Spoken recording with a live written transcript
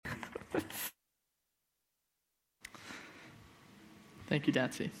Thank you,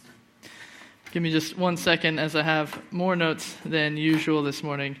 Datsy. Give me just 1 second as I have more notes than usual this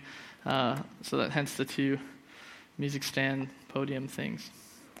morning, so that hence the two music stand podium things.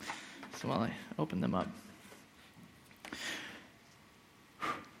 So while I open them up.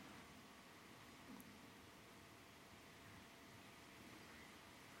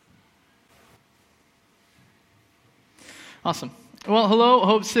 Awesome. Well, hello,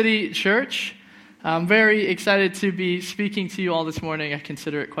 Hope City Church. I'm very excited to be speaking to you all this morning. I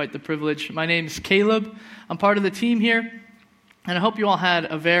consider it quite the privilege. My name is Caleb. I'm part of the team here, and I hope you all had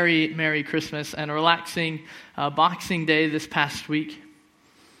a very Merry Christmas and a relaxing Boxing Day this past week.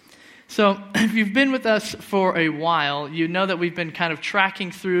 So, if you've been with us for a while, you know that we've been kind of tracking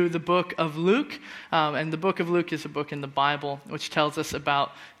through the book of Luke, and the book of Luke is a book in the Bible which tells us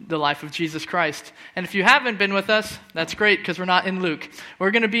about the life of Jesus Christ. And if you haven't been with us, that's great because we're not in Luke.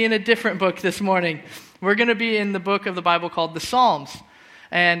 We're going to be in a different book this morning. We're going to be in the book of the Bible called the Psalms.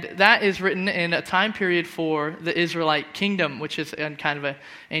 And that is written in a time period for the Israelite kingdom, which is in kind of an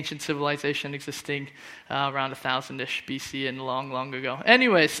ancient civilization existing around 1000-ish BC and long, long ago.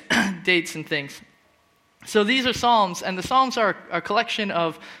 Anyways, dates and things. So these are Psalms, and the Psalms are a collection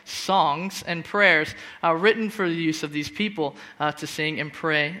of songs and prayers written for the use of these people to sing and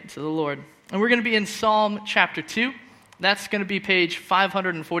pray to the Lord. And we're going to be in Psalm chapter 2. That's going to be page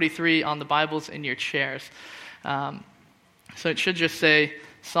 543 on the Bibles in your chairs. So it should just say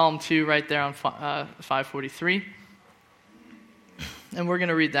Psalm 2 right there on 543. And we're going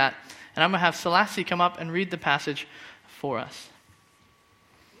to read that. And I'm going to have Selassie come up and read the passage for us.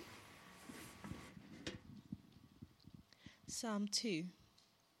 Psalm 2.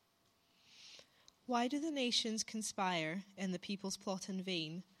 Why do the nations conspire and the peoples plot in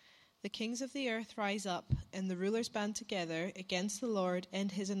vain? The kings of the earth rise up, and the rulers band together against the Lord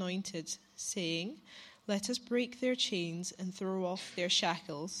and his anointed, saying, "Let us break their chains and throw off their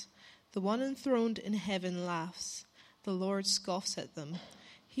shackles." The one enthroned in heaven laughs. The Lord scoffs at them.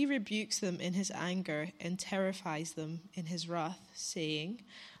 He rebukes them in his anger and terrifies them in his wrath, saying,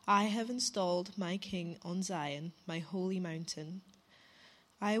 "I have installed my king on Zion, my holy mountain.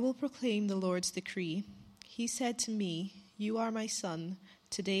 I will proclaim the Lord's decree. He said to me, 'You are my son.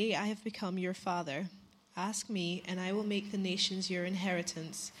 Today I have become your father. Ask me, and I will make the nations your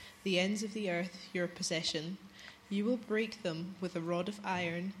inheritance, the ends of the earth your possession. You will break them with a rod of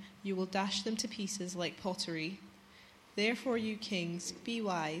iron. You will dash them to pieces like pottery. Therefore, you kings, be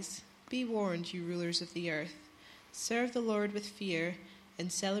wise. Be warned, you rulers of the earth. Serve the Lord with fear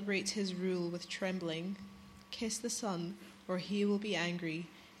and celebrate his rule with trembling. Kiss the Son, or he will be angry,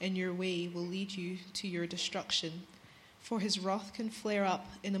 and your way will lead you to your destruction. For his wrath can flare up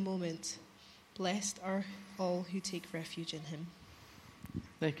in a moment. Blessed are all who take refuge in him."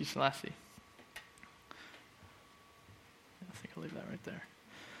 Thank you, Selassie. I think I'll leave that right there.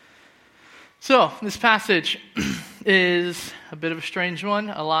 So, this passage is a bit of a strange one,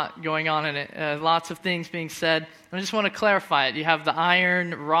 a lot going on in it, lots of things being said. I just want to clarify it. You have the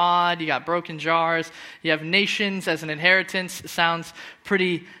iron rod, you got broken jars, you have nations as an inheritance. It sounds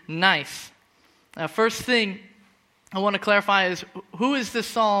pretty nice. First thing I want to clarify is, who is this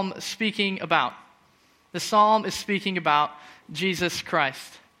psalm speaking about? The psalm is speaking about Jesus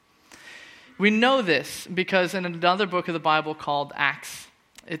Christ. We know this because in another book of the Bible called Acts,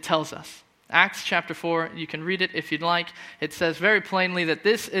 it tells us. Acts chapter 4, you can read it if you'd like. It says very plainly that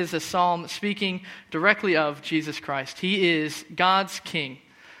this is a psalm speaking directly of Jesus Christ. He is God's king,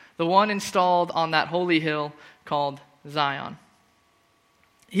 the one installed on that holy hill called Zion.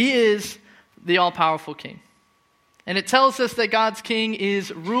 He is the all-powerful king. And it tells us that God's king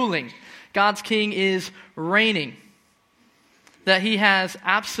is ruling. God's king is reigning. That he has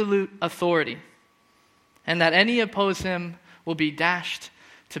absolute authority. And that any oppose him will be dashed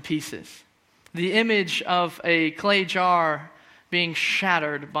to pieces. The image of a clay jar being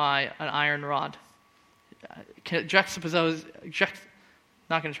shattered by an iron rod. Not going to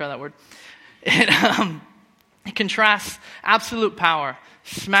try that word. It contrasts absolute power,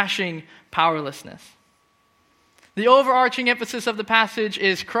 smashing powerlessness. The overarching emphasis of the passage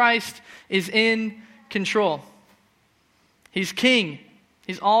is Christ is in control. He's king.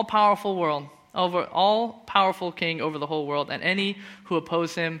 He's all-powerful king over the whole world. And any who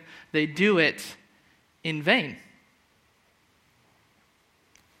oppose him, they do it in vain.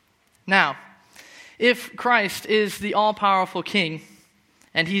 Now, if Christ is the all-powerful king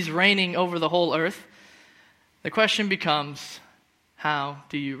and he's reigning over the whole earth, the question becomes, how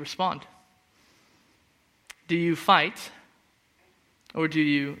do you respond? Do you fight or do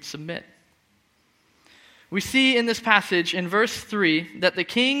you submit? we see in this passage in verse 3 that the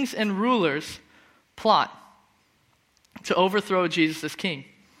kings and rulers plot to overthrow Jesus as king.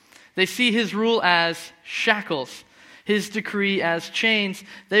 They see his rule as shackles, his decree as chains.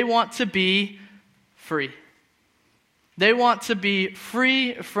 They want to be free. They want to be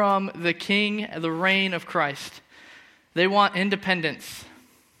free from the king, the reign of Christ. They want independence.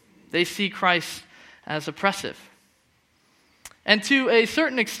 They see Christ as oppressive. And to a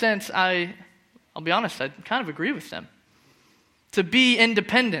certain extent, I'll be honest, I kind of agree with them. To be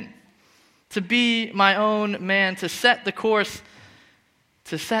independent, to be my own man, to set the course,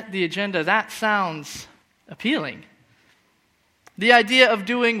 to set the agenda, that sounds appealing. The idea of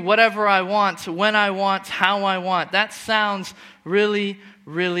doing whatever I want, when I want, how I want, that sounds really,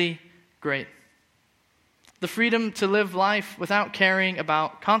 really great. The freedom to live life without caring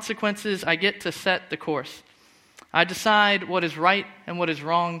about consequences, I get to set the course. I decide what is right and what is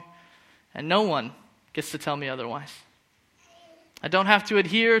wrong, and no one gets to tell me otherwise. I don't have to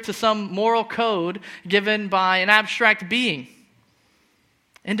adhere to some moral code given by an abstract being.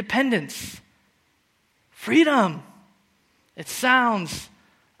 Independence, freedom. It sounds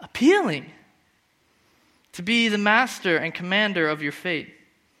appealing. To be the master and commander of your fate.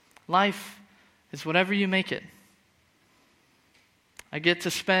 Life is whatever you make it. I get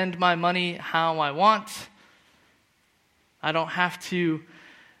to spend my money how I want. I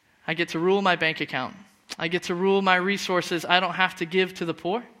get to rule my bank account. I get to rule my resources. I don't have to give to the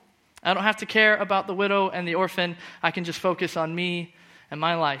poor. I don't have to care about the widow and the orphan. I can just focus on me and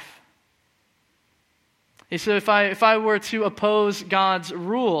my life. So if I were to oppose God's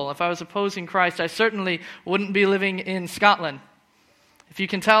rule, if I was opposing Christ, I certainly wouldn't be living in Scotland. If you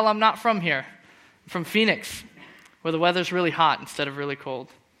can tell, I'm not from here. I'm from Phoenix, where the weather's really hot instead of really cold,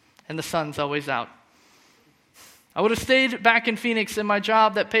 and the sun's always out. I would have stayed back in Phoenix in my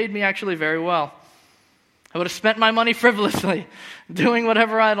job that paid me actually very well. I would have spent my money frivolously, doing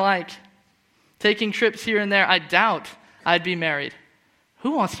whatever I'd like, taking trips here and there. I doubt I'd be married.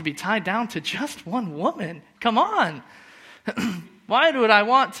 Who wants to be tied down to just one woman? Come on. Why would I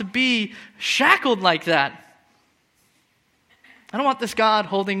want to be shackled like that? I don't want this God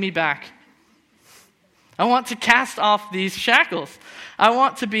holding me back. I want to cast off these shackles. I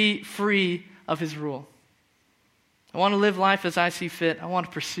want to be free of his rule. I want to live life as I see fit. I want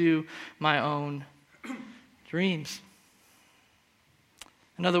to pursue my own dreams.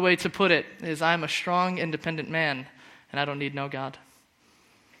 Another way to put it is I'm a strong, independent man, and I don't need no God.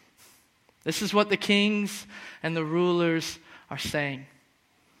 This is what the kings and the rulers are saying.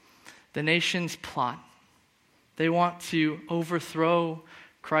 The nations plot. They want to overthrow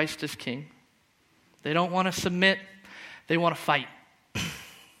Christ as king. They don't want to submit. They want to fight.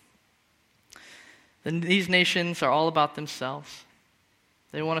 These nations are all about themselves.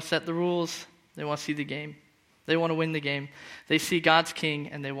 They want to set the rules. They want to see the game. They want to win the game. They see God's king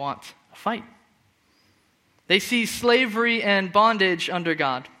and they want a fight. They see slavery and bondage under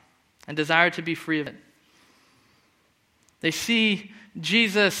God and desire to be free of it. They see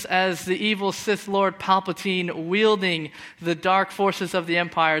Jesus as the evil Sith Lord Palpatine wielding the dark forces of the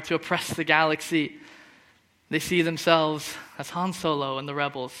Empire to oppress the galaxy. They see themselves as Han Solo and the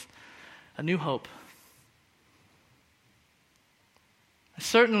rebels, a new hope.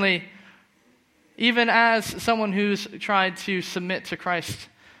 Certainly, even as someone who's tried to submit to Christ,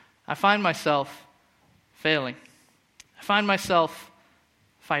 I find myself failing. I find myself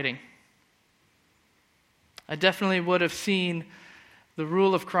fighting. I definitely would have seen the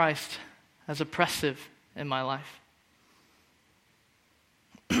rule of Christ as oppressive in my life.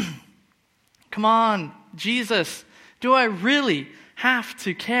 Come on, Jesus, do I really have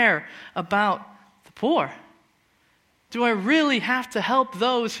to care about the poor? Do I really have to help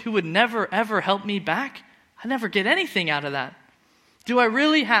those who would never, ever help me back? I never get anything out of that. Do I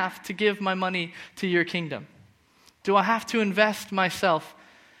really have to give my money to your kingdom? Do I have to invest myself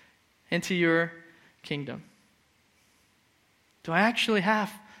into your kingdom? Do I actually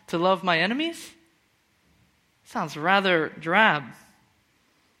have to love my enemies? Sounds rather drab.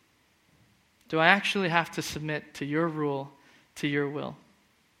 Do I actually have to submit to your rule, to your will?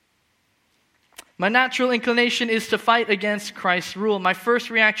 My natural inclination is to fight against Christ's rule. My first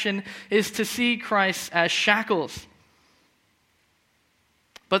reaction is to see Christ as shackles.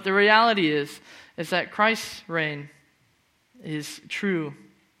 But the reality is that Christ's reign is true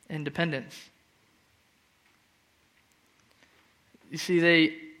independence. You see,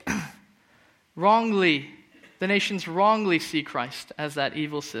 the nations wrongly see Christ as that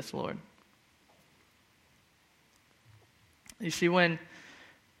evil Sith Lord. You see, I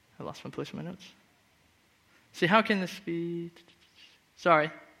lost my place in my notes. See, how can this be?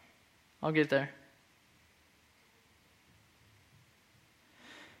 Sorry, I'll get there.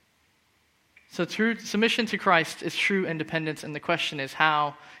 So true submission to Christ is true independence, and the question is,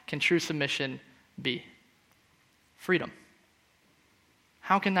 how can true submission be? Freedom.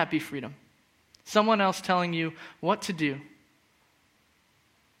 How can that be freedom? Someone else telling you what to do.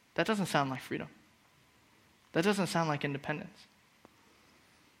 That doesn't sound like freedom. That doesn't sound like independence.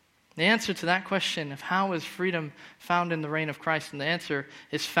 The answer to that question of how is freedom found in the reign of Christ, and the answer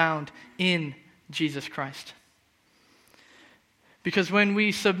is found in Jesus Christ. Because when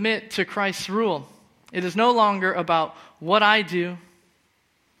we submit to Christ's rule, it is no longer about what I do.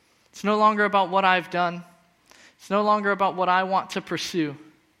 It's no longer about what I've done. It's no longer about what I want to pursue.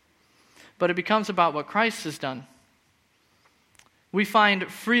 But it becomes about what Christ has done. We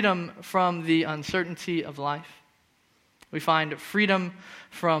find freedom from the uncertainty of life. We find freedom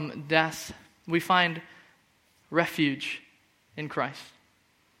from death. We find refuge in Christ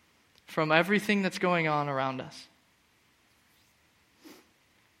from everything that's going on around us.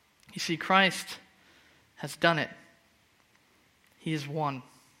 You see, Christ has done it. He has won.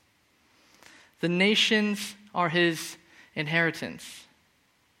 The nations are his inheritance.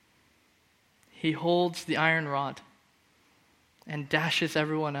 He holds the iron rod and dashes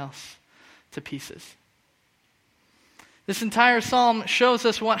everyone else to pieces. This entire psalm shows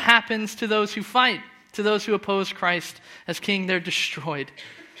us what happens to those who fight, to those who oppose Christ as king. They're destroyed.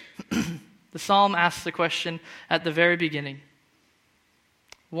 The psalm asks the question at the very beginning: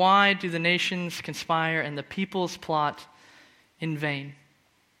 why do the nations conspire and the peoples plot in vain?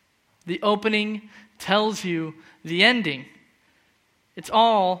 The opening tells you the ending. It's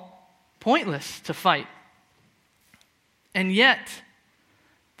all pointless to fight. And yet,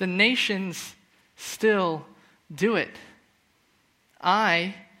 the nations still do it.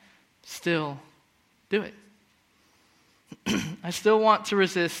 I still do it. I still want to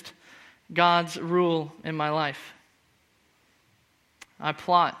resist God's rule in my life. I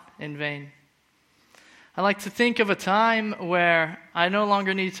plot in vain. I like to think of a time where I no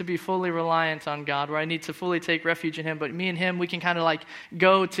longer need to be fully reliant on God, where I need to fully take refuge in him, but me and him, we can kind of like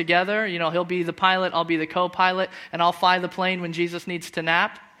go together. You know, he'll be the pilot, I'll be the co-pilot, and I'll fly the plane when Jesus needs to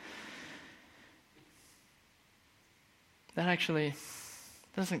nap. That actually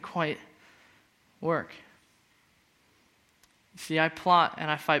doesn't quite work. See, I plot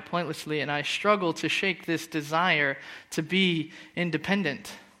and I fight pointlessly, and I struggle to shake this desire to be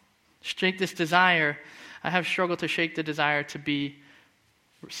independent. I have struggled to shake the desire to be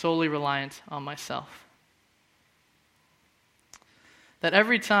solely reliant on myself. That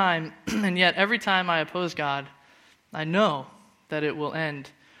every time, and yet every time I oppose God, I know that it will end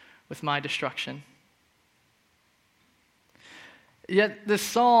with my destruction. Yet this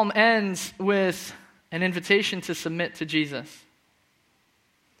psalm ends with an invitation to submit to Jesus.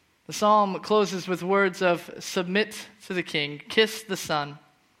 The psalm closes with words of submit to the king, kiss the Son.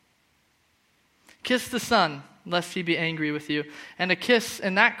 Kiss the Son, lest he be angry with you. And a kiss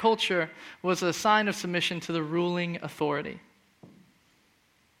in that culture was a sign of submission to the ruling authority.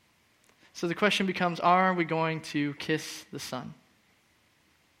 So the question becomes, are we going to kiss the Son?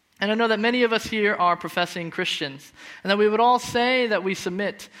 And I know that many of us here are professing Christians, and that we would all say that we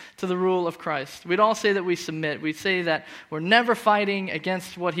submit to the rule of Christ. We'd all say that we submit. We'd say that we're never fighting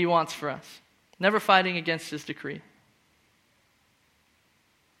against what he wants for us, never fighting against his decree.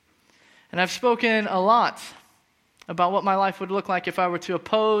 And I've spoken a lot about what my life would look like if I were to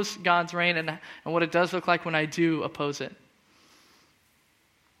oppose God's reign, and what it does look like when I do oppose it.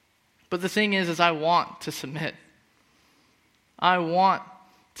 But the thing is I want to submit. I want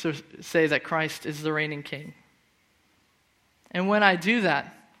to say that Christ is the reigning king. And when I do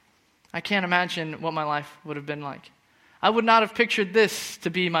that, I can't imagine what my life would have been like. I would not have pictured this to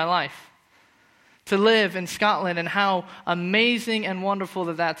be my life. To live in Scotland, and how amazing and wonderful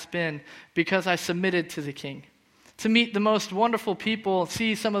that that's been because I submitted to the king. To meet the most wonderful people,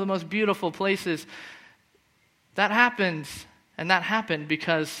 see some of the most beautiful places. That happens, and that happened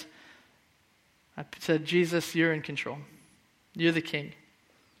because I said, Jesus, you're in control. You're the king.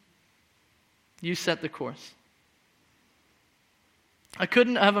 You set the course. I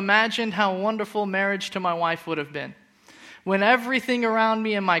couldn't have imagined how wonderful marriage to my wife would have been. When everything around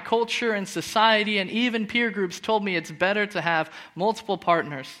me in my culture and society and even peer groups told me it's better to have multiple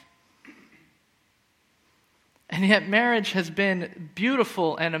partners. And yet marriage has been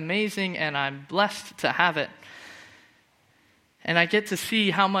beautiful and amazing, and I'm blessed to have it. And I get to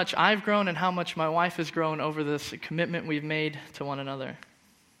see how much I've grown and how much my wife has grown over this commitment we've made to one another.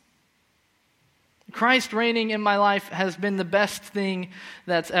 Christ reigning in my life has been the best thing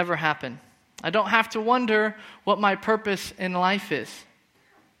that's ever happened. I don't have to wonder what my purpose in life is.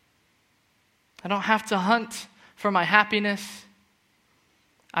 I don't have to hunt for my happiness.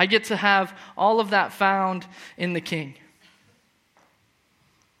 I get to have all of that found in the King.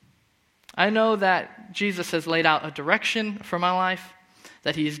 I know that Jesus has laid out a direction for my life,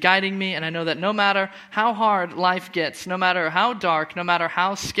 that he is guiding me, and I know that no matter how hard life gets, no matter how dark, no matter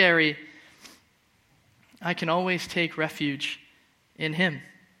how scary, I can always take refuge in him.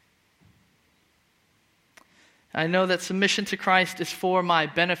 I know that submission to Christ is for my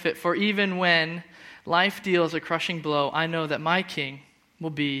benefit, for even when life deals a crushing blow, I know that my King will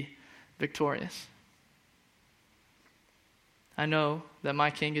be victorious. I know that my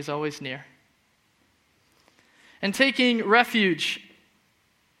King is always near. And taking refuge,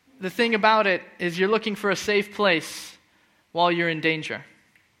 the thing about it is you're looking for a safe place while you're in danger.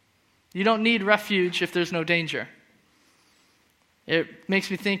 You don't need refuge if there's no danger. It makes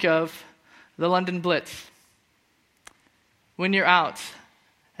me think of the London Blitz. When you're out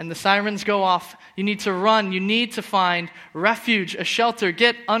and the sirens go off, you need to run. You need to find refuge, a shelter,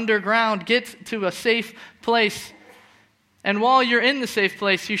 get underground, get to a safe place. And while you're in the safe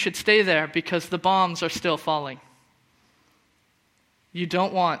place, you should stay there because the bombs are still falling. You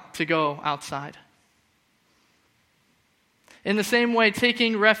don't want to go outside. In the same way,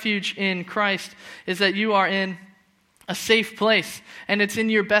 taking refuge in Christ is that you are in a safe place, and it's in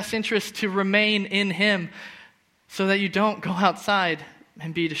your best interest to remain in him so that you don't go outside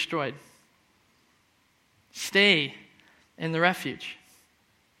and be destroyed. Stay in the refuge.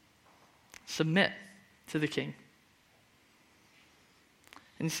 Submit to the King.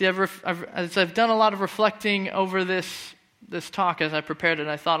 And you see, as I've done a lot of reflecting over this talk as I prepared it,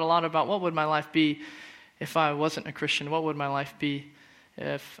 I thought a lot about what would my life be if I wasn't a Christian? What would my life be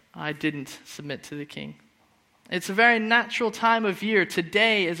if I didn't submit to the King? It's a very natural time of year.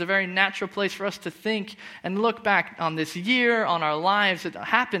 Today is a very natural place for us to think and look back on this year, on our lives. It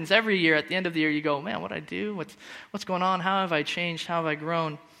happens every year. At the end of the year, you go, man, what did I do? What's going on? How have I changed? How have I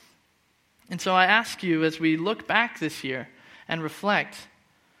grown? And so I ask you, as we look back this year and reflect,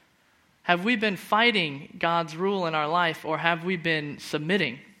 have we been fighting God's rule in our life, or have we been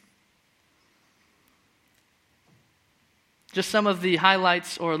submitting? Just some of the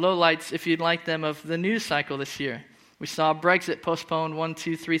highlights or lowlights, if you'd like them, of the news cycle this year. We saw Brexit postponed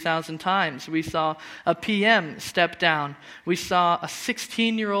 3,000 times. We saw a PM step down. We saw a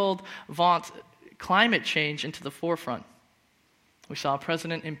 16-year-old vaunt climate change into the forefront. We saw a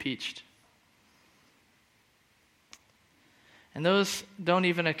president impeached. And those don't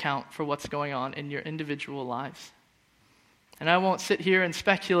even account for what's going on in your individual lives. And I won't sit here and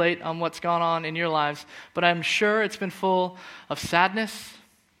speculate on what's gone on in your lives, but I'm sure it's been full of sadness.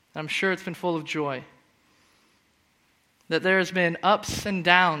 I'm sure it's been full of joy. That there's been ups and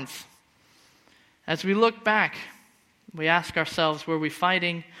downs. As we look back, we ask ourselves, were we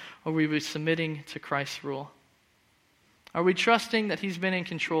fighting or were we submitting to Christ's rule? Are we trusting that he's been in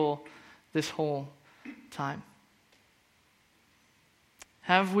control this whole time?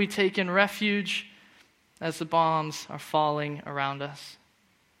 Have we taken refuge as the bombs are falling around us?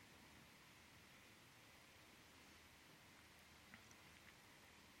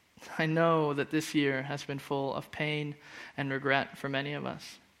 I know that this year has been full of pain and regret for many of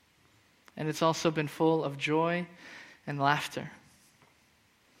us. And it's also been full of joy and laughter.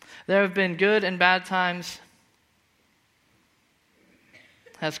 There have been good and bad times.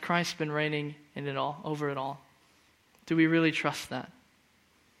 Has Christ been reigning in it all, over it all? Do we really trust that?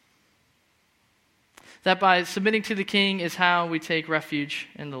 That by submitting to the King is how we take refuge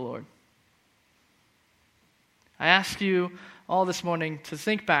in the Lord. I ask you all this morning to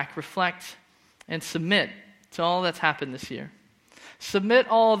think back, reflect, and submit to all that's happened this year. Submit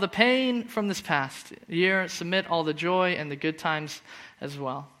all the pain from this past year. Submit all the joy and the good times as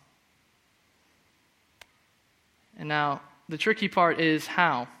well. And now, the tricky part is,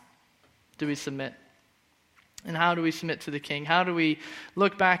 how do we submit? And how do we submit to the King? How do we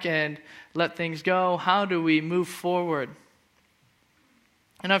look back and let things go? How do we move forward?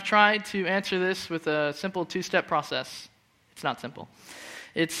 And I've tried to answer this with a simple two-step process. It's not simple.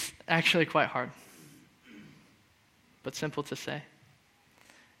 It's actually quite hard, but simple to say.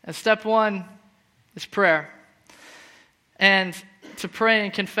 And step one is prayer. And to pray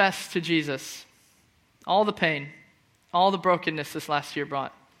and confess to Jesus all the pain, all the brokenness this last year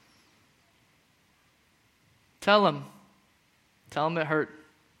brought. Tell him it hurt.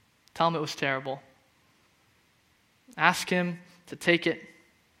 Tell him it was terrible. Ask him to take it.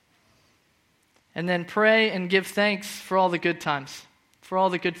 And then pray and give thanks for all the good times, for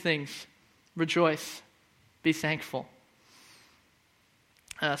all the good things. Rejoice. Be thankful.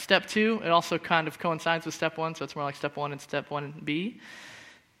 Step two, it also kind of coincides with step one, so it's more like step one and step 1B.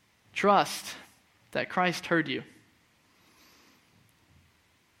 Trust that Christ heard you.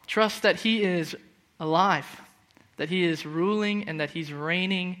 Trust that he is alive, that he is ruling and that he's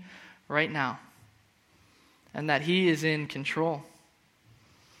reigning right now, and that he is in control,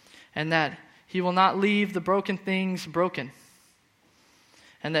 and that he will not leave the broken things broken,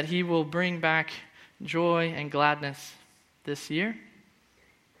 and that he will bring back joy and gladness this year,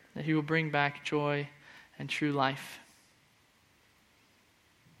 that he will bring back joy and true life.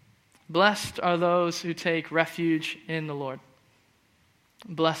 Blessed are those who take refuge in the Lord.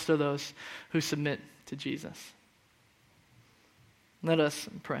 Blessed are those who submit to Jesus. Let us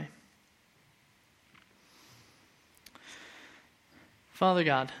pray. Father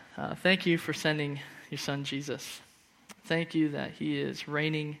God, thank you for sending your Son Jesus. Thank you that he is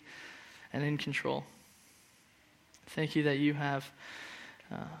reigning and in control. Thank you that you have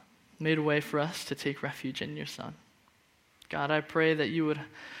made a way for us to take refuge in your Son. God, I pray that you would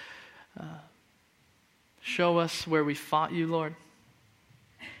show us where we fought you, Lord.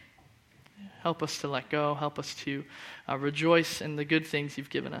 Help us to let go. Help us to rejoice in the good things you've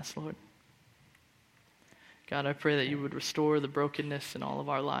given us, Lord. God, I pray that you would restore the brokenness in all of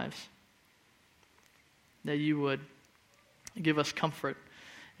our lives. That you would give us comfort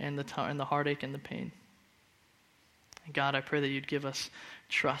in the heartache and the pain. And God, I pray that you'd give us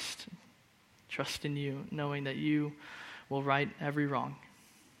trust in you, knowing that you will right every wrong.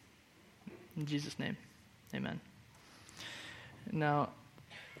 In Jesus' name, amen. Now,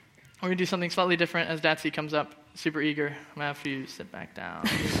 we're going to do something slightly different as Datsy comes up, super eager. I'm going to have you sit back down.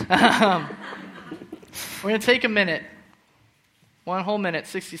 We're going to take a minute, one whole minute,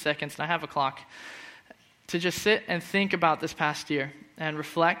 60 seconds, and I have a clock, to just sit and think about this past year and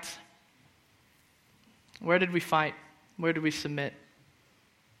reflect. Where did we fight? Where did we submit?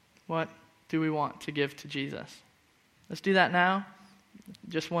 What do we want to give to Jesus? Let's do that now.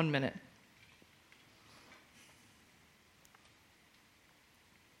 Just 1 minute.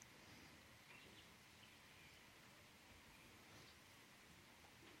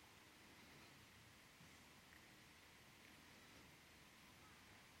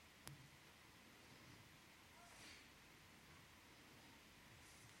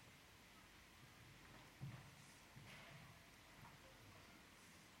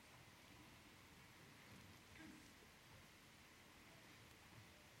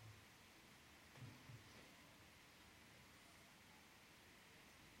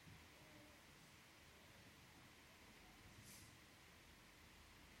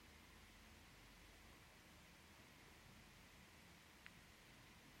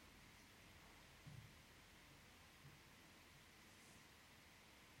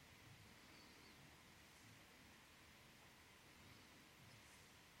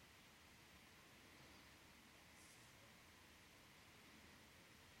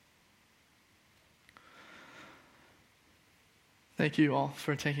 Thank you all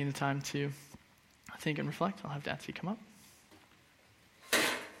for taking the time to think and reflect. I'll have Datsy come up.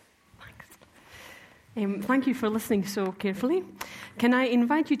 Thank you for listening so carefully. Can I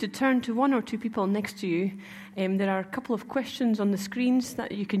invite you to turn to one or two people next to you? There are a couple of questions on the screens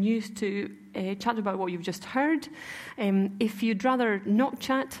that you can use to chat about what you've just heard. If you'd rather not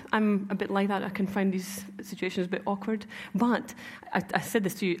chat, I'm a bit like that. I can find these situations a bit awkward. But I said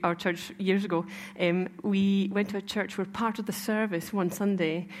this to our church years ago. We went to a church where part of the service one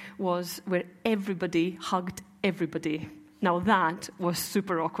Sunday was where everybody hugged everybody. Now that was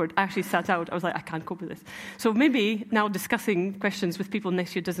super awkward. I actually sat out. I was like, I can't cope with this. So maybe now discussing questions with people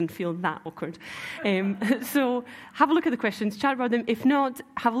next year doesn't feel that awkward. So have a look at the questions, chat about them. If not,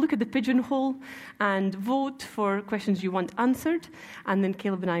 have a look at the pigeonhole and vote for questions you want answered. And then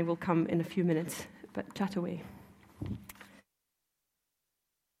Caleb and I will come in a few minutes. But chat away.